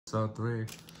So 3.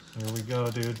 Here we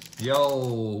go, dude.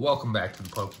 Yo, welcome back to the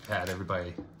PokePad,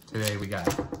 everybody. Today we got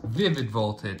Vivid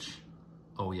Voltage.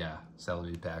 Oh yeah,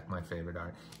 Celebi Pack, my favorite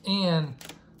art. And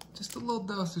just a little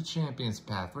dose of Champions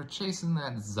Path. We're chasing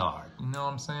that Zard, you know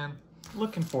what I'm saying?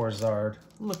 Looking for a Zard.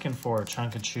 Looking for a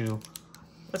Chunkachu.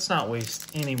 Let's not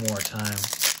waste any more time.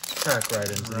 Crack right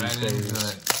into these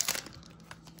babies.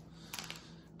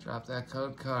 Drop that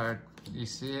code card. You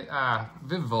see it?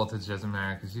 Vivid Voltage doesn't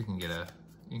matter because you can get an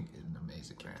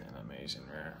amazing rare. An amazing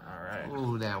rare. All right.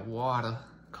 Ooh, that water.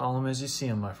 Call them as you see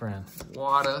them, my friend.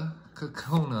 Water,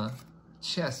 Kakuna,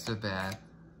 Chesterbat,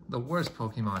 the worst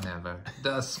Pokemon ever,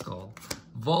 Duskull,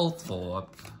 Voltorb,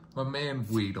 my man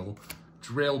Weedle,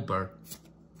 Drillbur,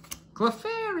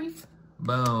 Clefairy,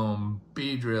 boom,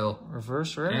 Beedrill,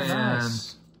 Reverse rare, and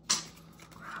nice.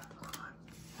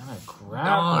 And a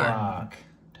Graplock.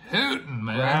 Hootin',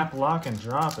 man. Graplock and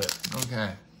drop it.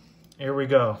 Okay. Here we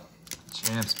go.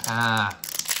 Champs Path.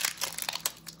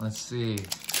 Let's see.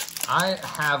 I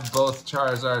have both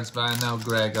Charizards, but I know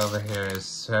Greg over here is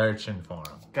searching for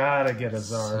them. Gotta get a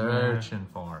Zard. Searching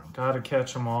for them. Gotta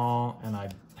catch them all, and I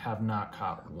have not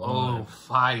caught one. Oh,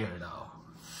 fire though.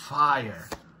 Fire.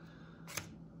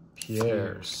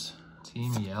 Pierce.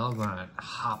 Team Yellgrunt.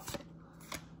 Hop.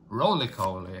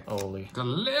 Roly-Coly. Oli.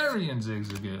 Galarian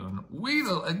Zigzagoon.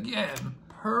 Weedle again.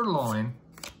 Purloin.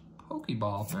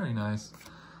 Pokeball. Very nice.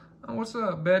 Oh, what's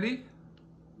up, Betty?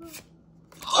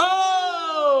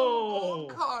 Oh!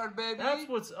 Card, baby. That's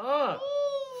what's up.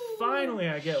 Ooh, Finally,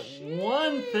 I get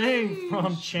one thing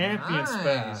from Champions nice,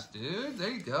 Path. dude.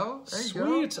 There you go. There you go.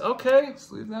 Sweet. Okay.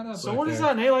 Let's leave that up. So right what is there.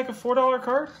 that, Nate? Like a $4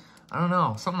 card? I don't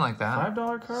know. Something like that.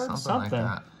 $5 card? Something like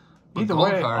that. But Either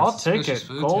gold way, cards, I'll take it. suspicious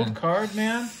food Gold tin. card,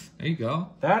 man. There you go.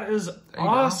 That is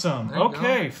awesome. There you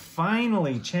Okay, go.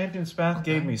 finally, Champions Path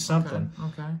gave me something.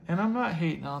 Okay. And I'm not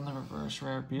hating on the reverse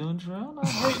rare Beelandrill. Not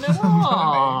hating at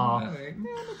all. Not hating.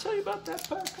 Man, I'll tell you about that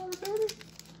pack card, baby.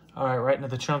 All right, right into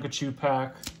the Chunkachu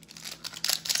pack.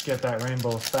 Let's get that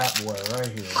Rainbow Fat Boy right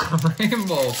here.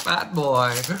 Rainbow Fat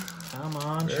Boy. Come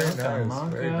on, Very Chunkachu.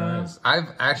 nice. Very nice.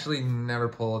 I've actually never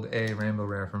pulled a Rainbow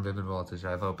Rare from Vivid Voltage.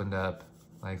 I've opened up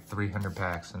like 300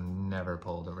 packs and never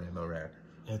pulled a Rainbow Rare.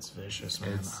 It's vicious,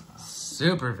 man. It's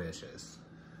super vicious.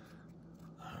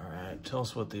 All right, tell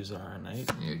us what these are, Nate.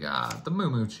 You got the Moo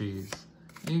Moo Cheese.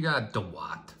 You got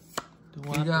DeWatt.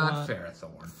 You got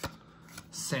Ferrothorn.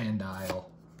 Sandile.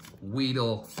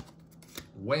 Weedle.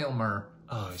 Whalmer.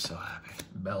 Oh, he's so happy.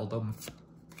 Beldum.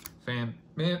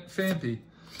 Fampy.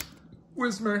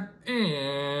 Whismer.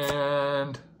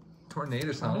 And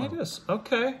Tornadus. Tornadus.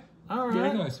 Okay. All right.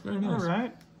 Very nice. Very nice. All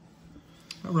right.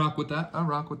 I'll rock with that. I'm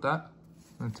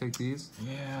gonna take these.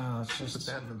 Yeah, let's Put just...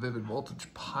 that in the Vivid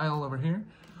Voltage pile over here.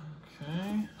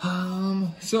 Okay.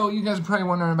 So you guys are probably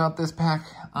wondering about this pack.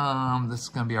 This is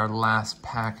gonna be our last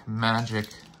pack magic.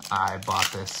 I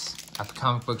bought this at the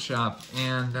comic book shop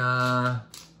and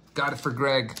got it for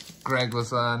Greg. Greg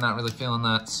was not really feeling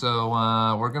that, so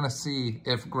we're gonna see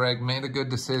if Greg made a good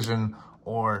decision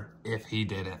or if he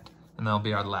didn't, and that'll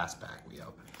be our last pack we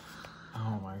open.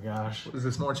 Oh my gosh. Is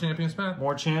this more Champions Path?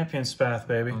 More Champions Path,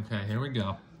 baby. Okay, here we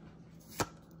go.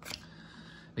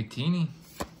 Victini.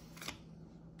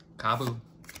 Kabu.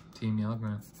 Team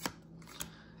Yellgrunt.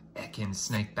 Ekin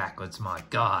Snake Backwards, my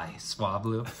guy.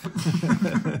 Swablu.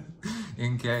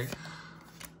 Inkay.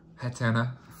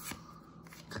 Hatena.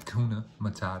 Kakuna.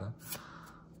 Matata.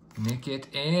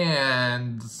 Nickit.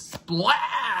 And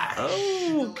Splash!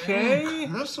 Okay.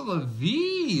 Ursula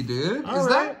V, dude. All Is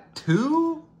right. that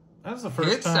 2? That's the first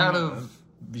Hits time. out of...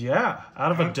 Yeah,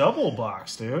 out of a double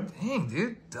box, dude. Dang,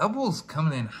 dude. Doubles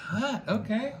coming in hot.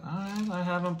 Okay. All right, I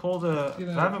haven't pulled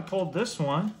this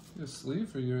one. Get a sleeve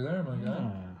for you there, my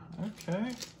guy.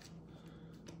 Okay.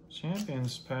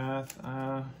 Champions Path.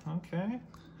 Okay.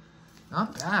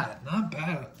 Not bad. Not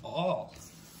bad at all.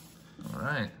 All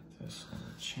right. This one,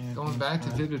 Champions Going back to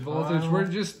Path Vivid Voltage. pile.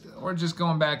 We're just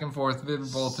going back and forth. Vivid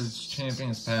Voltage,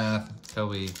 Champions Path till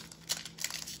we're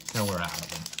out of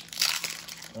them.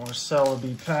 More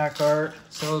Celebi pack art.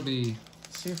 Celebi.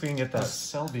 See if we can get that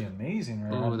Celebi amazing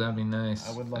right. Oh, that'd be nice.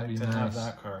 I would That'd like be to have nice.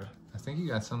 that card. I think you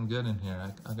got something good in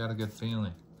here. I got a good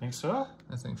feeling. Think so?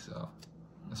 I think so.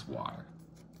 It's water.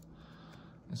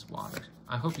 It's water.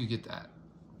 I hope you get that.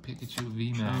 Pikachu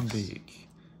VMAX. Chumbeak.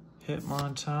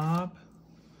 Hitmontop.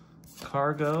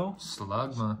 Cargo.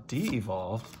 Slugma.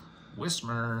 De-evolved.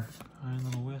 Whismer. Fine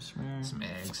little Whisper. Some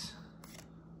eggs.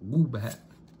 Woobat.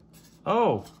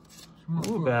 Oh!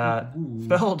 Woobat.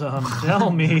 Beldum.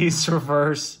 Delmise.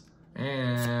 Reverse.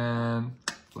 And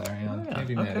Flareon. Yeah,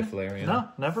 Maybe okay. Meta Flareon. No,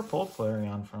 never pulled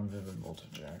Flareon from Vivid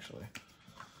Voltage, actually.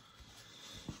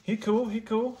 He cool. He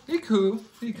cool. He cool.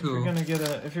 He If cool. you're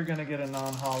gonna get a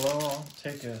non-hollow, I'll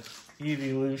take a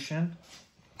evolution.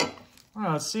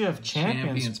 Well, let's see if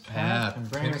Champions Path can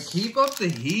bring us. Keep up the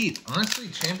heat. Honestly,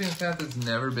 Champions Path has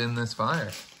never been this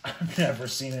fire. I've never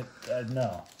seen it.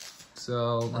 No.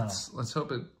 So let's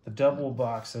hope it. The double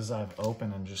boxes I've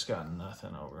opened and just gotten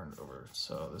nothing over and over.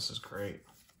 So this is great.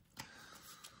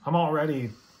 I'm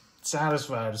already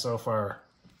satisfied so far.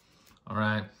 All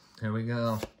right, here we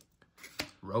go.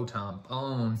 Rotom,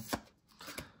 Bone,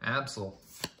 Absol.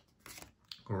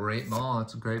 Great ball.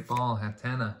 It's a great ball.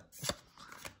 Hatena,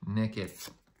 Nickit,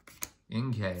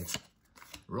 Inkay,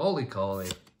 Roly-Poly,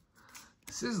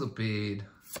 Sizzlipede,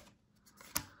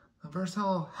 a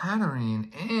versatile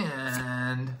Hatterene,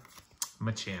 and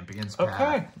Machampion's Path.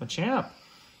 Okay, Machamp.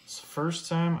 It's the first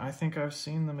time I think I've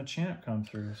seen the Machamp come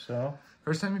through, so.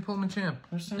 First time you pulled Machamp.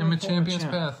 First time in I pulled Machampion's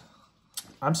Machamp. Path.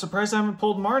 I'm surprised I haven't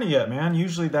pulled Marnie yet, man.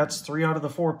 Usually that's 3 out of the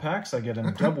 4 packs I get in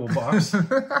a double box. I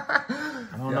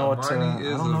don't know what to, Marnie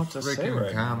is I don't know what to a say freaking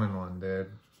right common now. one,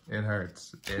 dude. It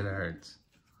hurts. It hurts.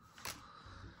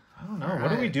 I don't know. What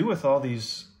do we do with all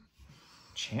these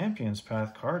Champions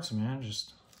Path cards, man?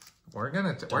 Just We're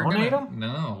gonna donate them?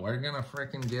 No, we're gonna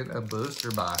freaking get a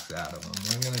booster box out of them.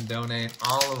 We're gonna donate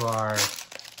all of our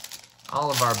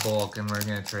bulk, and we're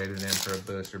gonna trade it in for a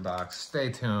booster box.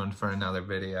 Stay tuned for another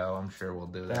video. I'm sure we'll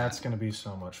do that. That's gonna be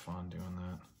so much fun doing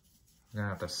that. We're gonna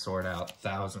have to sort out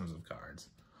thousands of cards.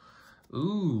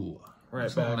 Ooh, Right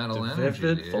there's some back metal to energy,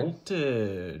 Vivid dude.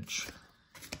 Voltage.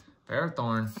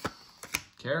 Ferrothorn,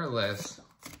 Careless,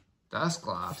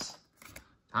 Dusclops,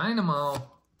 Dynamo,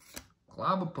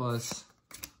 Clobopus,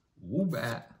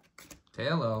 Woobat,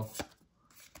 Tailo,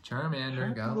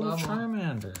 Charmander, gotta Little love 'em.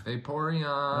 Charmander.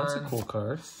 Vaporeon. That's a cool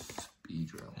card.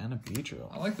 Beedrill. And a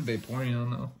Beedrill. I like the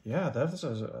Vaporeon though. Yeah, that's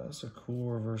a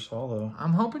cool reverse holo.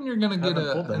 I'm hoping you're gonna get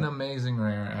Haven't pulled that. an amazing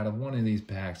rare out of one of these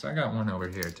packs. I got one over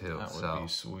here too. That would so be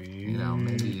sweet. you know,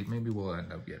 maybe we'll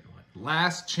end up getting one.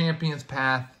 Last Champions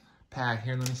Path pack.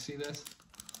 Here, let me see this.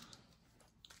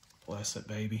 Bless it,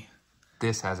 baby.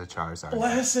 This has a Charizard.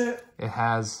 Bless it. It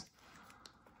has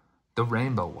the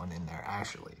rainbow one in there,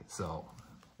 actually. So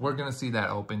we're gonna see that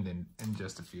opened in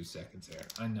just a few seconds here.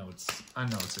 I know it's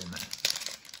in there.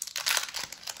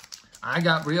 I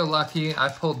got real lucky. I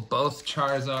pulled both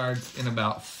Charizards in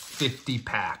about 50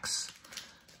 packs.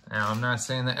 Now, I'm not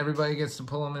saying that everybody gets to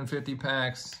pull them in 50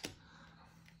 packs,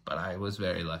 but I was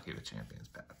very lucky with Champions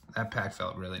Path. That pack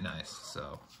felt really nice,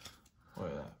 so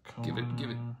give it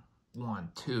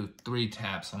 1, 2, 3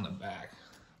 taps on the back.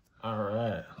 All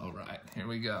right. All right, here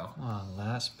we go.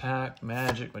 Last pack,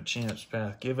 Magic Machamp's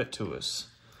Path. Give it to us.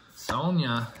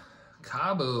 Sonia,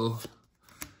 Kabu,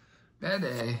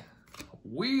 Bede,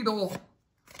 Weedle,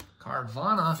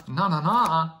 Carvana,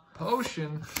 Na,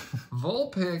 Potion,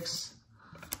 Vulpix,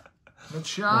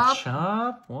 Machop,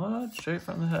 Machop? What? Straight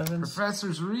from the heavens?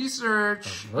 Professor's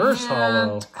Research, Reverse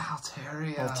holo.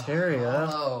 Altaria. Altaria.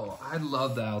 Oh, I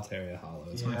love the Altaria holo.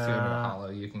 It's my favorite holo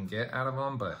you can get out of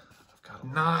them, but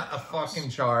not a fucking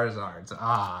Charizard.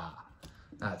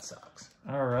 That sucks.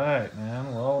 All right,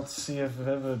 man. Well, let's see if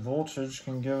Vivid Voltage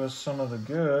can give us some of the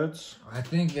goods. I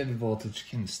think Vivid Voltage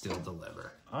can still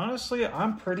deliver. Honestly,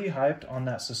 I'm pretty hyped on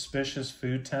that Suspicious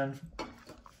Food 10.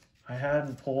 I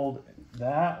hadn't pulled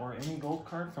that or any gold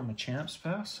card from a Champ's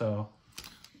Path, so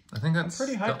I think that's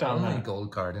pretty hyped the on only that.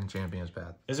 gold card in Champions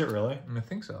Path. Is it really? I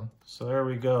think so. So there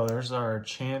we go. There's our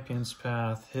Champions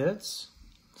Path hits.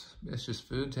 It's just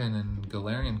Foodtin and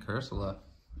Galarian Cursula.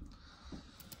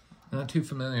 Not too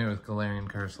familiar with Galarian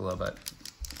Cursula, but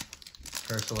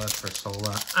Cursula.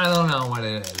 I don't know what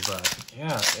it is, but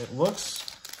Yeah, it looks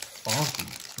funky.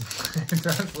 it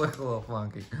does look a little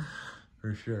funky,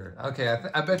 for sure. Okay,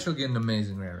 I bet you'll get an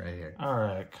amazing rare right here. All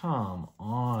right, come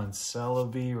on,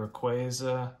 Celebi,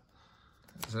 Rayquaza.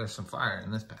 There's some fire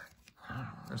in this pack.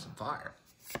 There's some fire.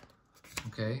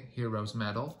 Okay, Hero's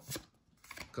Medal.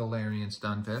 Galarian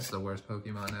Stunfisk, the worst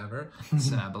Pokemon ever.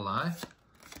 Sableye.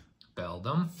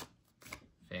 Beldum.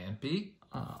 Vampy.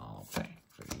 Oh,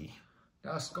 Vampy.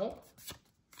 Duskull.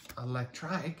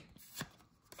 Electrike.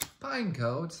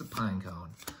 Pineco. It's the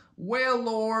Pinecone.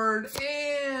 Wailord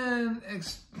and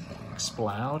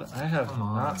Exploud. I have Come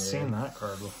on, not dude. seen that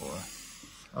card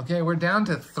before. Okay, we're down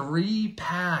to 3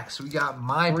 packs. We got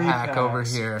my 3 pack packs. over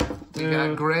here. We got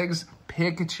Dude. Greg's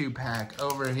Pikachu pack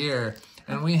over here.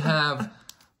 And we have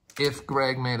if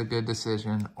Greg made a good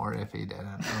decision or if he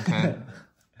didn't, okay?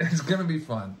 It's gonna be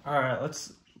fun. All right,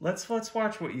 let's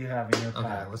watch what you have in your Okay,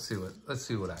 pack. let's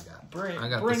see what I got. Bring I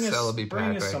got us the Celebi bring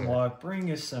pack us right some here. luck.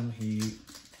 Bring us some heat.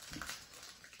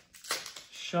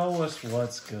 Show us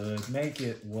what's good. Make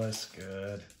it what's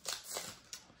good.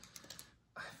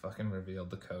 I fucking revealed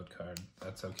the code card.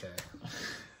 That's okay.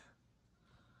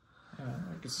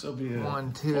 It could still be a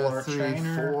 1, 2, 3,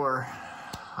 trainer. 4.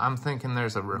 I'm thinking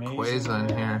there's a Rayquaza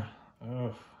in here.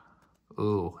 Ugh.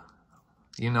 Ooh.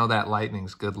 You know that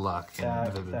lightning's good luck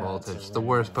in Vivid Voltage. The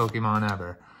worst Pokemon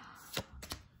ever.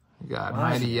 We got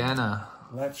Mightyena.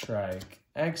 Electrike.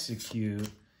 Execute.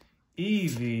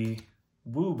 Eevee.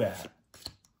 Woobat.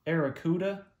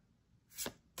 Arrokuda.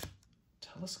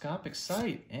 Telescopic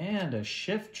Sight. And a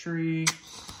Shift Tree.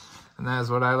 And that is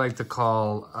what I like to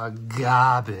call a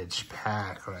garbage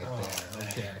pack right there.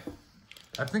 Okay.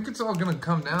 I think it's all going to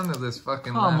come down to this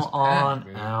fucking last pack. Come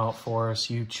on out for us,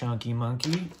 you chunky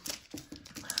monkey.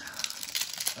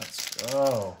 Let's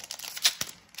go.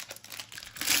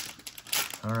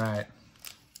 All right.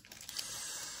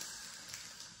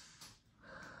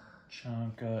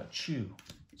 Chunka-chew.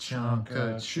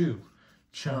 Chunka-chew.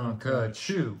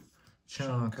 Chunka-chew.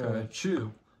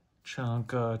 Chunka-chew.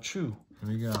 Chunka-chew. Here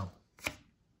we go.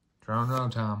 Drone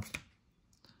Rotom.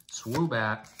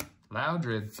 Swoobat.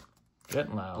 Loudred.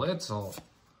 Getting loud. Blitzel.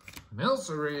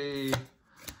 Milcery.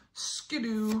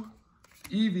 Skidoo.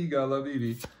 Eevee, gotta love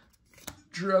Eevee.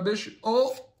 Drubbish.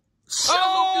 Oh! Let's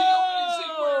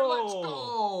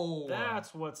go!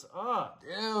 That's what's up.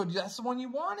 Dude, that's the one you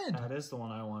wanted. That is the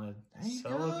one I wanted.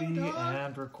 There Celebi you go, dog.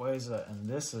 and Rayquaza. And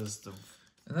this is the...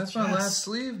 And that's my last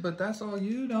sleeve, but that's all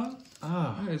you, dog.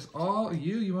 Oh. That is all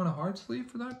you. You want a hard sleeve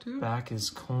for that, too? Back is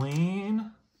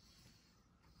clean.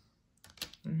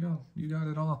 There you go. You got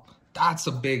it all. That's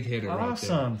a big hitter right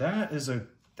there. Awesome.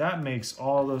 That makes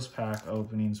all those pack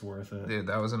openings worth it. Dude,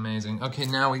 that was amazing. Okay,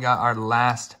 now we got our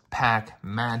last pack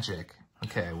magic.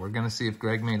 Okay, we're going to see if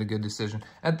Greg made a good decision.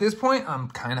 At this point, I'm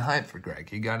kind of hyped for Greg.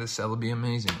 He got his Celebi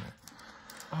Amazing there.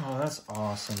 Oh, that's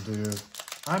awesome, dude.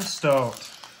 I'm stoked.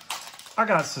 I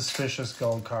got Suspicious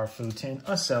Gold Carfutin,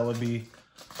 a Celebi.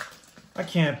 I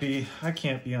can't be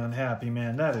unhappy,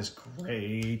 man. That is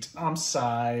great. I'm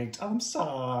psyched. I'm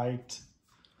psyched.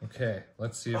 Okay,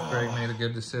 let's see if Greg made a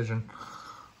good decision.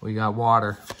 We got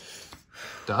Water,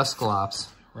 Dusclops,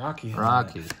 Rocky,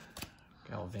 Galvantula,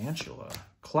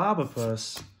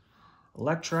 Clobopus,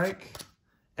 Electrike,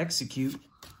 Execute,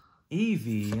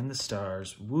 Eevee in the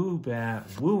stars,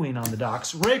 Woobat, wooing on the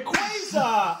docks,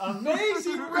 Rayquaza,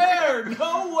 amazing rare,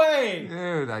 no way.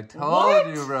 Dude, I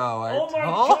told you, bro. I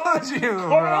told you,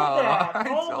 bro.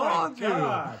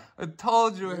 I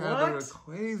told you I had a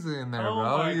Rayquaza in there,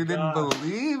 bro. You didn't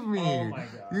believe me. Oh my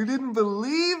God. You didn't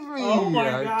believe me. Oh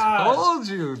my I God. told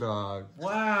you, dog.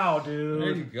 Wow, dude.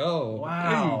 There you go.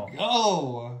 Wow. There you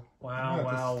go. Wow,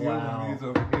 wow, These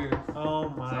over here. Oh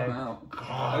my God.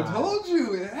 God. I told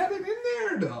you, it had it in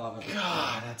there, dog.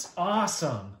 God, that's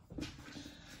awesome.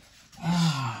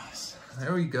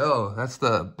 There we go. That's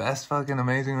the best fucking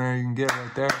amazing rare you can get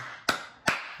right there.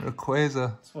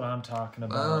 Rayquaza. That's what I'm talking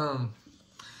about.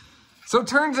 So it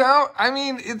turns out, I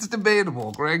mean, it's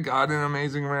debatable. Greg got an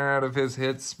amazing rare out of his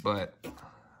hits, but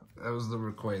that was the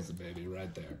Rayquaza, baby,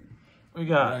 right there. We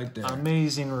got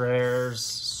amazing rares,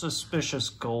 Suspicious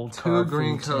Gold Two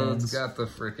green codes got the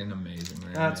freaking amazing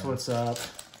rare. That's what's up.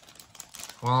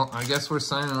 Well, I guess we're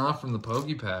signing off from the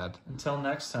PokePad. Until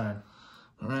next time.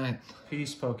 All right.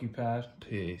 Peace, PokePad.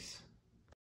 Peace.